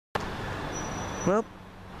Well,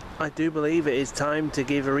 I do believe it is time to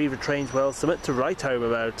give Arriva Trains well something to write home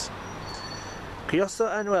about.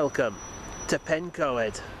 Croeso and welcome to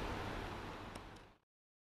Pencoed.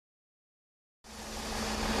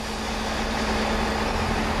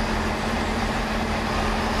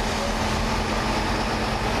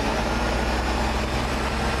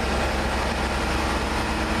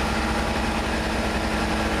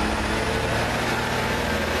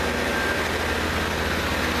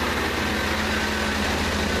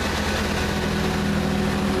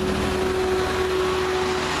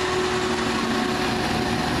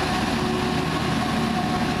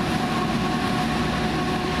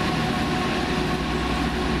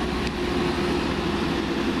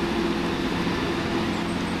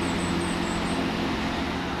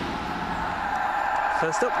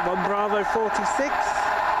 First up, 1 Bravo 46.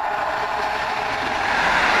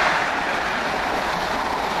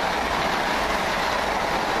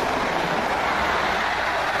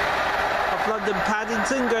 Up London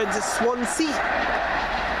Paddington going to Swansea.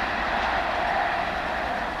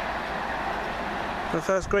 The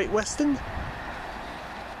first Great Western.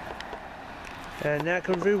 And now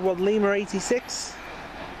coming through 1 Lima 86.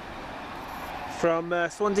 From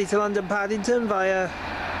Swansea to London Paddington via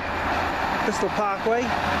Bristol Parkway.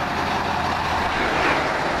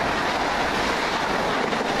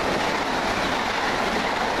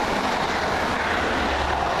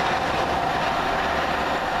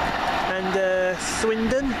 And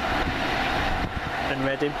Swindon and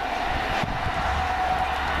Reading.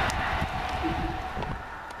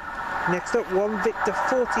 Next up, 1 Victor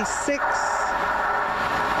 46.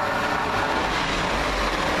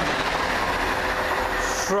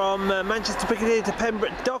 From Manchester Piccadilly to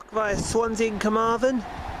Pembroke Dock via Swansea and Carmarthen,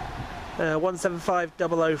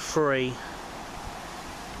 175003.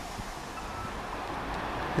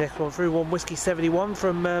 Next one through, 1 Whiskey 71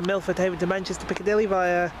 from Milford Haven to Manchester Piccadilly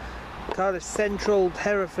via Cardiff Central,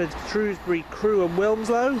 Hereford, Shrewsbury, Crewe and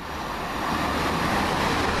Wilmslow.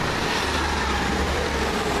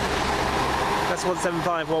 That's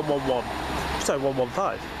 175111. So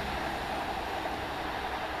 115.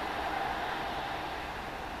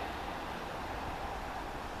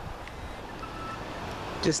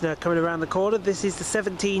 Just now coming around the corner, this is the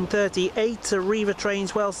 1738 Arriva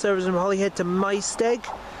Trains well service from Holyhead to Maesteg.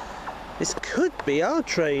 This could be our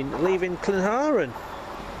train leaving Clenharan.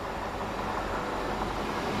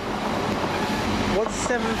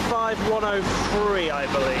 175103, I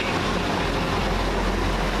believe.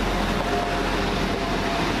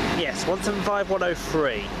 Yes,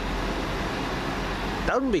 175103.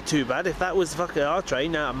 That wouldn't be too bad if that was fucking our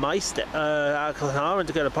train out of Maesteg, out of Clenharan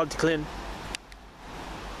to go to Pontyclun.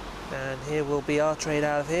 And here will be our train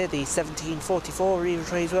out of here, the 1744 Arriva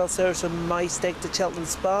Trains well service from Maesteg to Cheltenham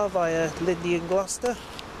Spa via Lindy and Gloucester.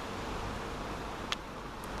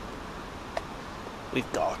 We've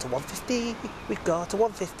got a 150, we've got a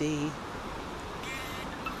 150.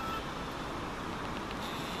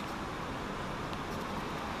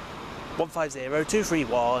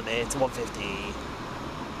 $150-231, it's a 150.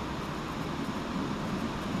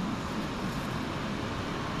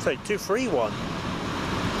 Sorry, 231.